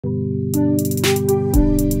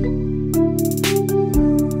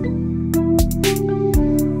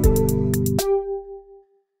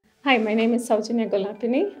my name is Sowjanya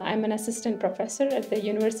Gollapinni. I'm an assistant professor at the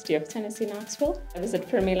University of Tennessee, Knoxville. I was at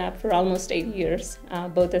Fermilab for almost 8 years,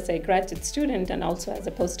 both as a graduate student and also as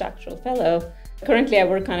a postdoctoral fellow. Currently, I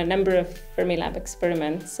work on a number of Fermilab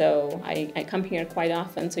experiments, so I come here quite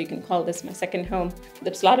often, so you can call this my second home.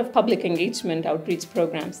 There's a lot of public engagement outreach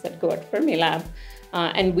programs that go at Fermilab,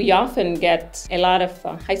 and we often get a lot of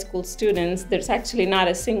high school students. There's actually not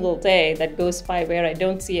a single day that goes by where I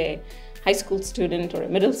don't see a high school student or a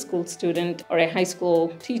middle school student or a high school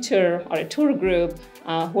teacher or a tour group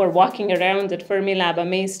who are walking around at Fermilab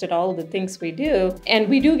amazed at all the things we do. And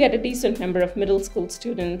we do get a decent number of middle school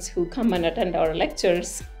students who come and attend our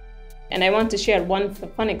lectures. And I want to share one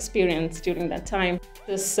fun experience during that time.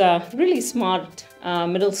 This really smart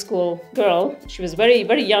middle school girl, she was very,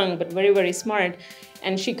 very young, but very, very smart.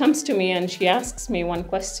 And she comes to me and she asks me one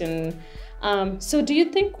question. So do you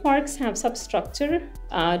think quarks have substructure?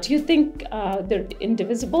 Do you think they're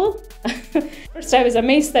indivisible? First, I was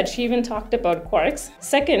amazed that she even talked about quarks.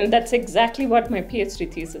 Second, that's exactly what my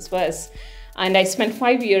PhD thesis was. And I spent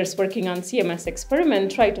 5 years working on CMS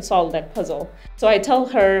experiment trying to solve that puzzle. So I tell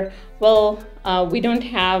her, well, we don't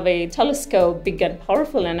have a telescope big and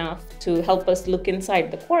powerful enough to help us look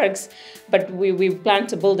inside the quarks, but we plan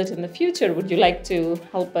to build it in the future. Would you like to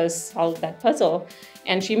help us solve that puzzle?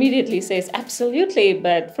 And she immediately says, absolutely,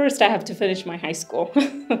 but first I have to finish my high school.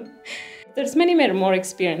 There's many more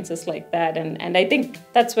experiences like that, and I think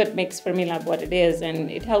that's what makes Fermilab what it is, and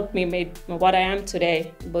it helped me make what I am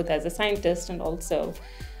today, both as a scientist and also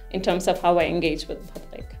in terms of how I engage with the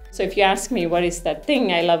public. So if you ask me what is that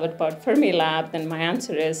thing I love about Fermilab, then my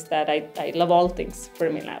answer is that I love all things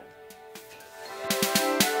Fermilab.